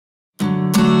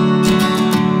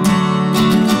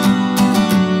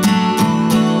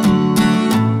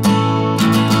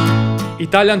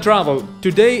Italian travel.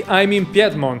 Today I'm in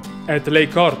Piedmont, at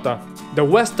Lake Orta, the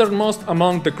westernmost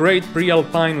among the great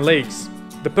pre-alpine lakes.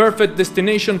 The perfect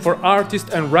destination for artists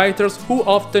and writers who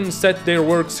often set their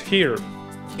works here.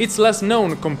 It's less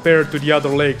known compared to the other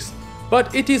lakes,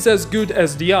 but it is as good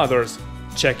as the others.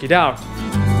 Check it out!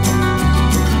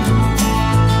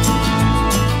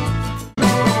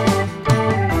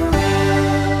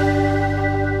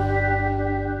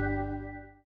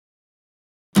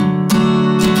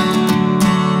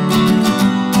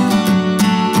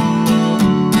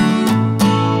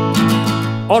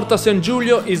 Orta San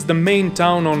Giulio is the main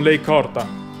town on Lake Orta,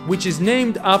 which is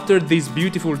named after this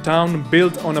beautiful town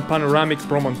built on a panoramic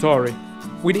promontory,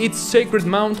 with its sacred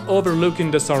mount overlooking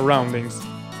the surroundings.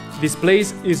 This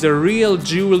place is a real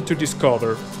jewel to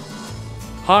discover.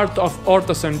 Heart of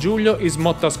Orta San Giulio is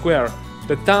Motta Square,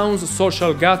 the town's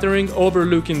social gathering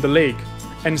overlooking the lake,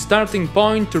 and starting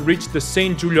point to reach the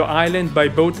St. Giulio Island by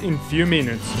boat in few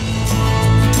minutes.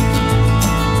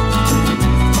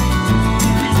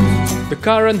 The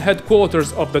current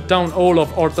headquarters of the town hall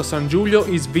of Orta San Giulio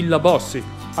is Villa BOSSI,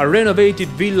 a renovated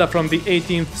villa from the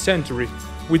 18th century,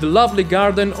 with a lovely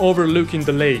garden overlooking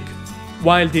the lake,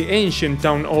 while the ancient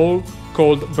town hall,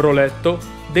 called BROLETTO,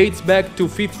 dates back to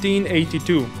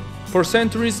 1582. For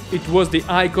centuries it was the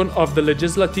icon of the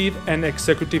legislative and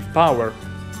executive power.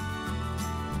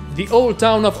 The old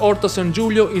town of Orta San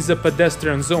Giulio is a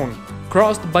pedestrian zone,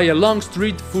 crossed by a long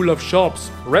street full of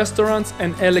shops, restaurants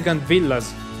and elegant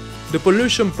villas. The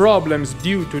pollution problems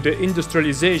due to the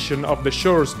industrialization of the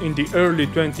shores in the early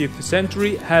 20th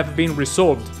century have been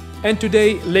resolved, and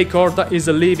today Lake Orta is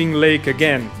a living lake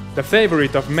again, the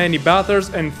favorite of many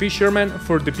bathers and fishermen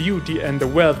for the beauty and the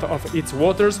wealth of its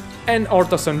waters, and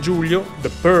Orta San Giulio,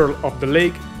 the pearl of the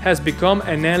lake, has become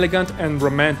an elegant and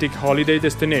romantic holiday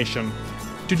destination.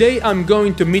 Today I'm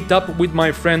going to meet up with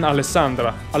my friend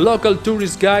Alessandra, a local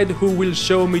tourist guide who will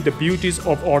show me the beauties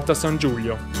of Orta San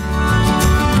Giulio.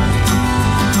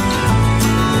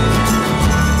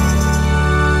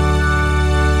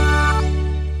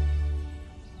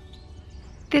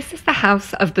 This is the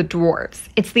House of the Dwarves.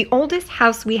 It's the oldest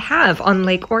house we have on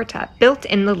Lake Orta, built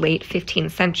in the late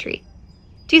 15th century.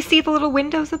 Do you see the little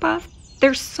windows above?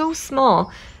 They're so small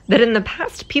that in the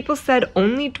past people said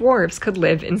only dwarves could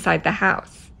live inside the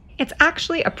house. It's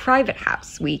actually a private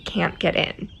house. We can't get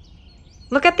in.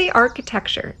 Look at the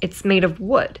architecture. It's made of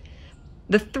wood.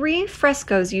 The 3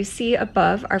 frescoes you see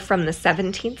above are from the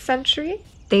 17th century.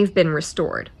 They've been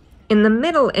restored. In the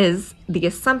middle is the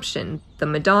Assumption, the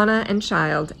Madonna and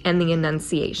Child, and the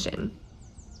Annunciation.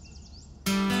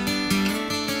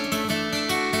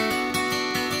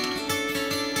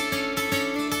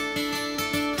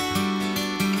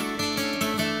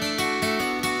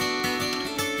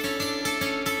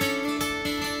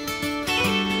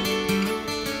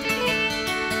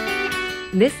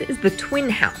 This is the Twin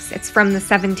House. It's from the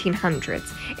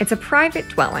 1700s. It's a private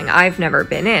dwelling I've never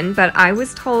been in, but I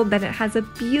was told that it has a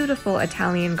beautiful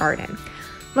Italian garden.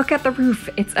 Look at the roof,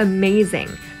 it's amazing.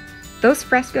 Those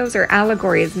frescoes are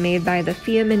allegories made by the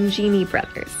Fiumangini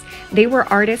brothers. They were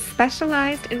artists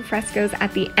specialized in frescoes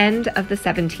at the end of the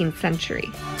 17th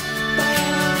century.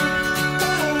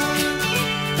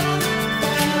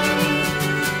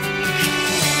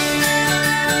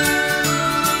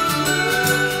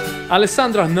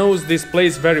 Alessandra knows this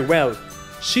place very well.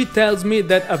 She tells me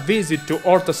that a visit to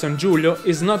Orta San Giulio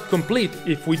is not complete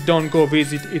if we don't go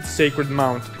visit its sacred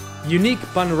mount, unique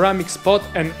panoramic spot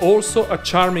and also a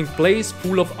charming place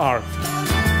full of art.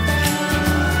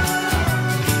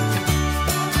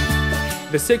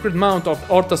 The sacred mount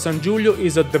of Orta San Giulio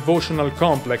is a devotional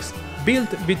complex,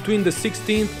 built between the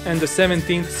 16th and the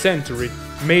 17th century,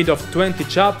 made of 20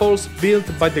 chapels built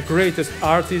by the greatest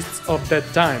artists of that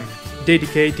time,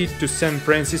 dedicated to Saint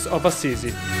Francis of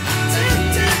Assisi.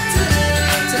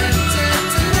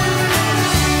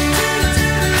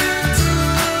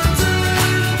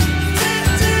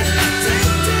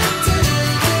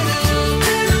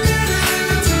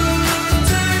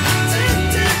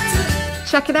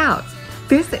 Check it out!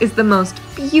 This is the most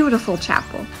beautiful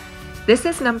chapel. This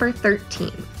is number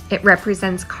 13. It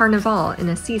represents Carnival in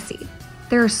Assisi.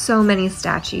 There are so many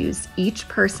statues. Each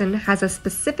person has a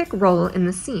specific role in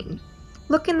the scene.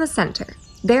 Look in the center.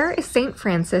 There is Saint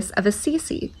Francis of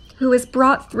Assisi, who is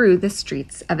brought through the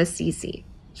streets of Assisi.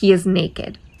 He is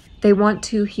naked. They want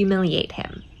to humiliate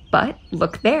him. But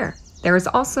look there. There is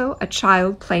also a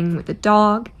child playing with a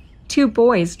dog, 2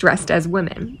 boys dressed as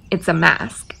women. It's a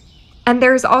mask. And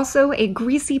there is also a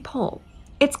greasy pole.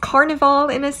 It's Carnival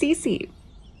in Assisi.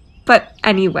 But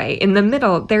anyway, in the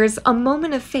middle, there's a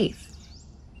moment of faith.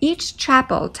 Each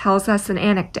chapel tells us an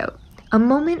anecdote. a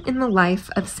moment in the life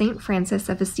of St. Francis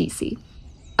of Assisi.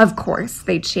 Of course,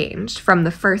 they changed from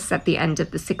the first at the end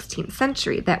of the 16th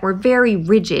century that were very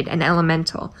rigid and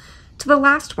elemental, to the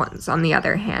last ones, on the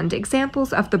other hand,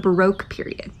 examples of the Baroque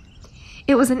period.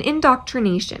 It was an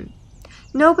indoctrination.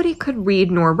 Nobody could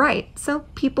read nor write, so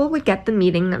people would get the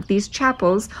meaning of these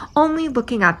chapels only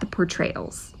looking at the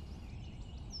portrayals.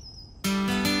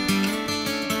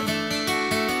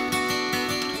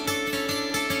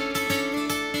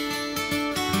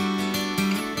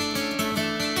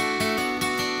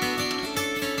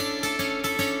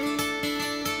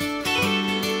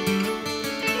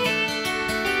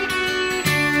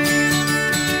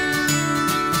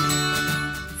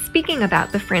 Speaking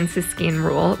about the Franciscan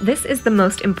rule, this is the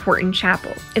most important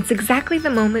chapel. It's exactly the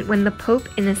moment when the Pope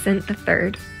Innocent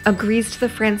III agrees to the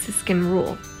Franciscan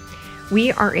rule.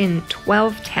 We are in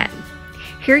 1210.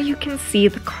 Here you can see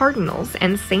the cardinals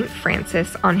and St.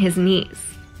 Francis on his knees.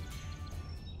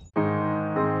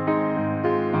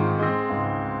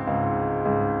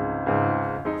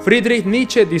 Friedrich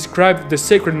Nietzsche described the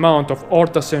Sacred Mount of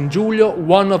Orta San Giulio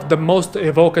one of the most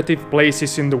evocative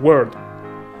places in the world.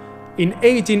 In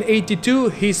 1882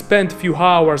 he spent few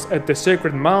hours at the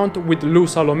Sacred Mount with Lou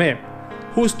Salomé,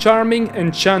 whose charming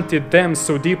enchanted them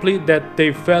so deeply that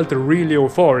they felt really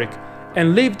euphoric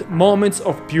and lived moments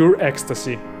of pure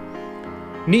ecstasy.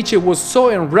 Nietzsche was so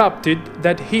enraptured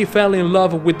that he fell in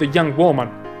love with the young woman,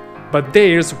 but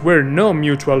theirs were no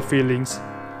mutual feelings.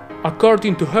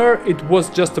 According to her, it was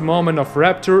just a moment of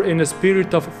rapture in a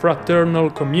spirit of fraternal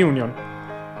communion.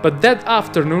 But that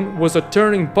afternoon was a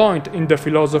turning point in the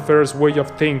philosopher's way of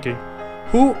thinking,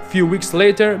 who, few weeks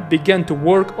later, began to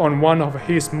work on one of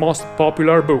his most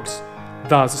popular books,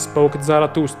 Thus Spoke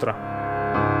Zarathustra.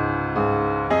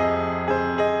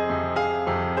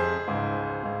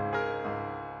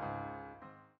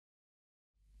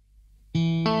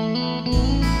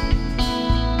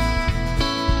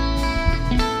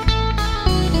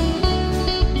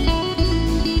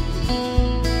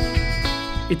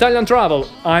 Italian travel,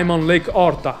 I'm on Lake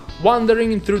Orta,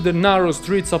 wandering through the narrow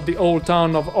streets of the old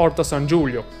town of Orta San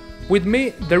Giulio. With me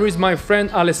there is my friend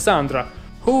Alessandra,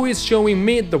 who is showing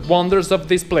me the wonders of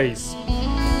this place.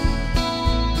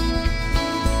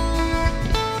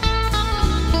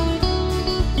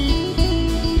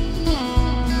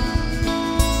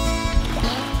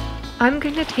 I'm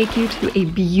going to take you to a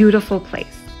beautiful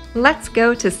place. Let's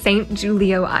go to St.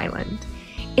 Giulio Island.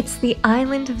 It's the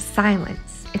island of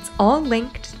silence. It's all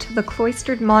linked to the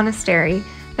cloistered monastery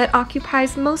that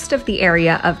occupies most of the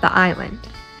area of the island.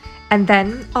 And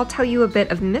then I'll tell you a bit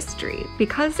of mystery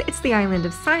because it's the island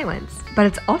of silence, but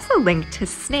it's also linked to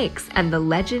snakes and the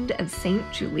legend of St.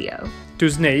 Giulio. To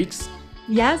snakes?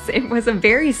 Yes, it was a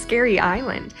very scary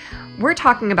island. We're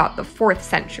talking about the 4th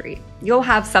century. You'll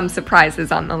have some surprises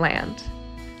on the land.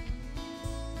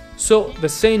 So the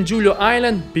St. Giulio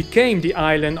Island became the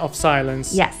island of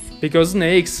silence? Yes. Because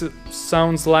snakes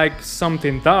sounds like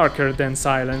something darker than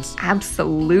silence.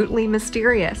 Absolutely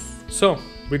mysterious. So,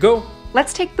 we go?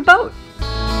 Let's take the boat.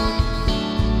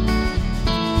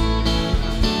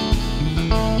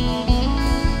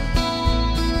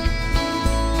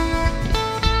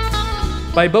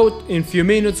 By boat, in few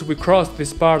minutes we crossed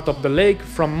this part of the lake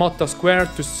from Motta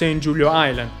Square to St. Giulio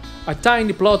Island, a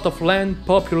tiny plot of land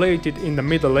populated in the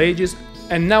Middle Ages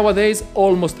and nowadays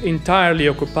almost entirely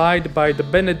occupied by the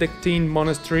Benedictine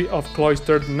monastery of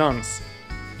cloistered nuns.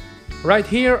 Right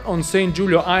here on St.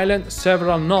 Giulio Island,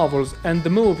 several novels and the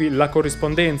movie La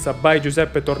Corrispondenza by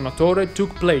Giuseppe Tornatore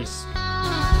took place.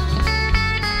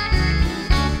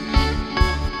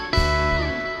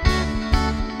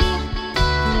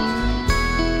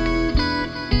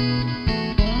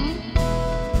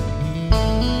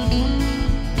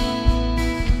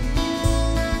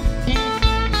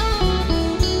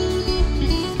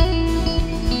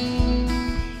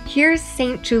 Here's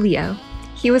St. Giulio.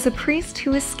 He was a priest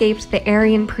who escaped the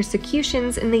Arian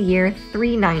persecutions in the year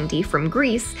 390 from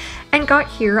Greece and got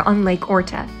here on Lake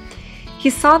Orta. He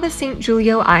saw the St.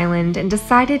 Giulio Island and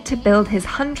decided to build his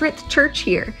 100th church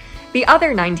here. The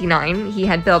other 99 he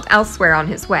had built elsewhere on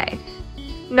his way.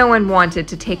 No one wanted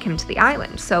to take him to the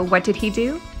island, so what did he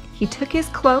do? He took his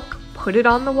cloak, put it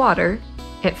on the water.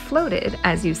 It floated,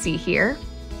 as you see here.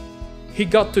 He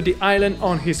got to the island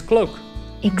on his cloak.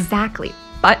 Exactly.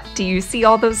 But do you see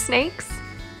all those snakes?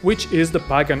 Which is the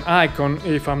pagan icon,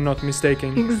 if I'm not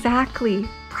mistaken. Exactly.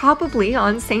 Probably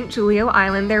on St. Giulio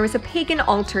Island there was a pagan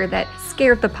altar that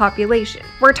scared the population.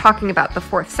 We're talking about the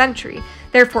 4th century,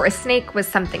 therefore a snake was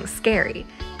something scary.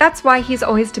 That's why he's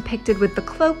always depicted with the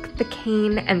cloak, the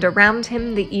cane, and around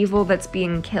him the evil that's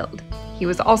being killed. He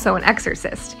was also an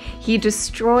exorcist. He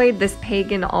destroyed this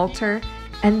pagan altar,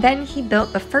 and then he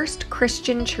built the first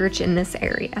Christian church in this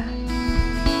area.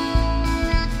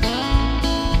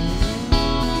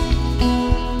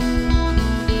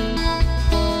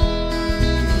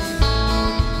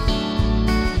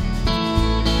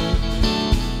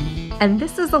 And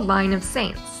this is a line of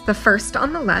saints. The first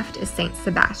on the left is Saint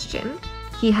Sebastian.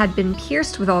 He had been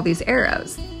pierced with all these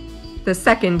arrows. The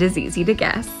second is easy to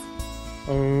guess.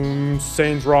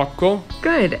 Saint Rocco.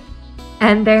 Good.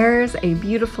 And there's a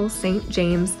beautiful Saint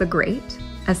James the Great,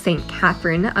 a Saint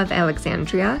Catherine of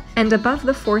Alexandria, and above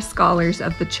the 4 scholars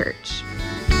of the church.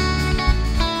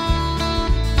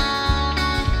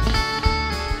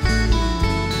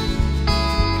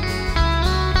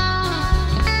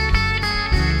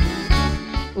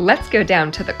 Let's go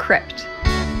down to the crypt.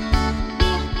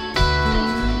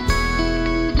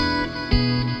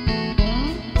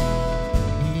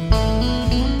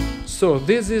 So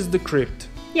this is the crypt.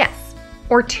 Yes,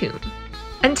 or tomb.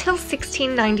 Until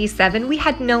 1697, we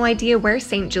had no idea where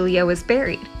St. Giulio was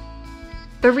buried.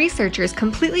 The researchers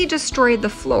completely destroyed the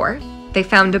floor. They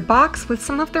found a box with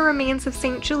some of the remains of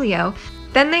St. Giulio.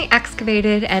 Then they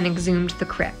excavated and exhumed the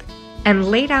crypt and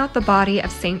laid out the body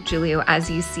of St. Giulio as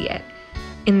you see it,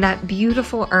 in that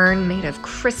beautiful urn made of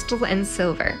crystal and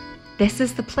silver. This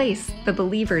is the place the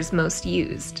believers most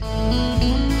used.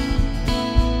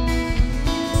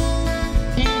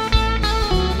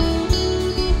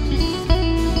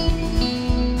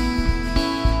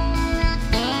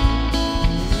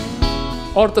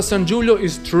 Orta San Giulio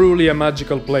is truly a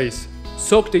magical place,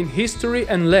 soaked in history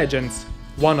and legends.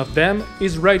 One of them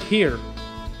is right here.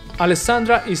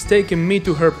 Alessandra is taking me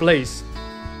to her place.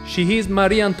 She is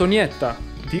Maria Antonietta,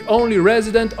 the only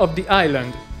resident of the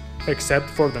island, except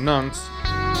for the nuns.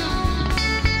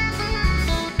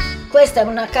 Questa è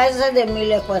una casa del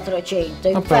 1400,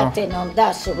 infatti non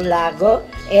dà sul lago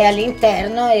e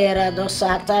all'interno era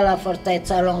addossata alla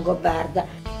fortezza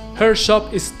longobarda. Her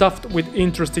shop is stuffed with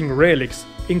interesting relics,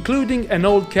 including an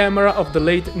old camera of the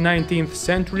late 19th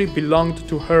century belonged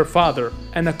to her father,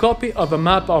 and a copy of a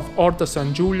map of Orta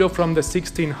San Giulio from the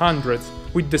 1600s,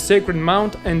 with the Sacred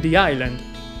Mount and the island.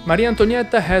 Maria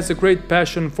Antonietta has a great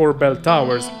passion for bell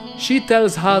towers. She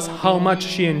tells us how much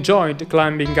she enjoyed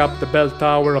climbing up the bell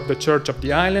tower of the Church of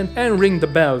the Island and ring the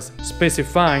bells,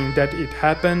 specifying that it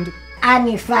happened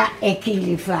Anni fa e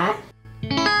chili fa.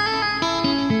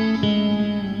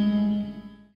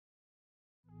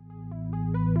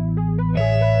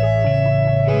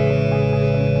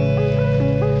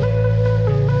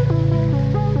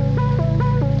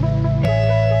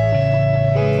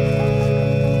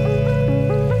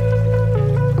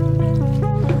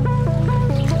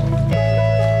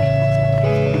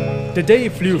 The day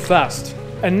flew fast,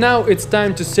 and now it's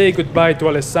time to say goodbye to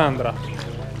Alessandra.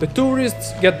 The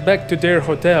tourists get back to their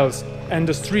hotels, and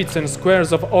the streets and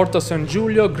squares of Orta San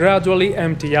Giulio gradually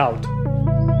empty out.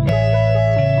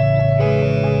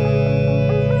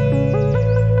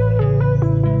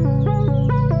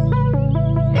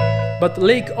 But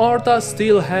Lake Orta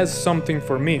still has something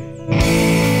for me.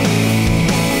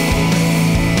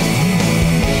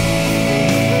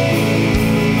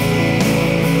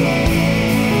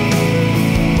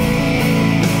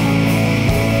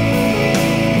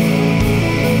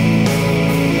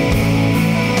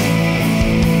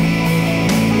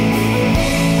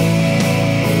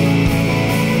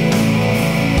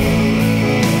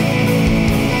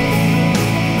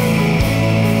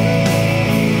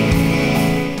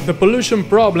 The pollution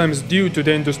problems due to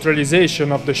the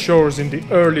industrialization of the shores in the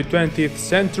early 20th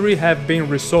century have been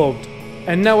resolved,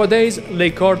 and nowadays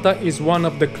Lake Orta is one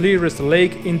of the clearest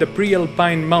lakes in the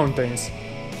pre-alpine mountains.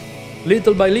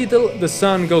 Little by little the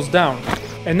sun goes down,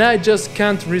 and I just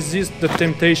can't resist the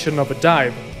temptation of a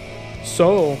dive.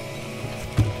 So...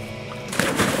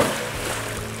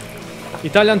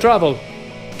 Italian Travel,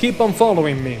 keep on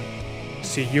following me.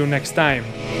 See you next time.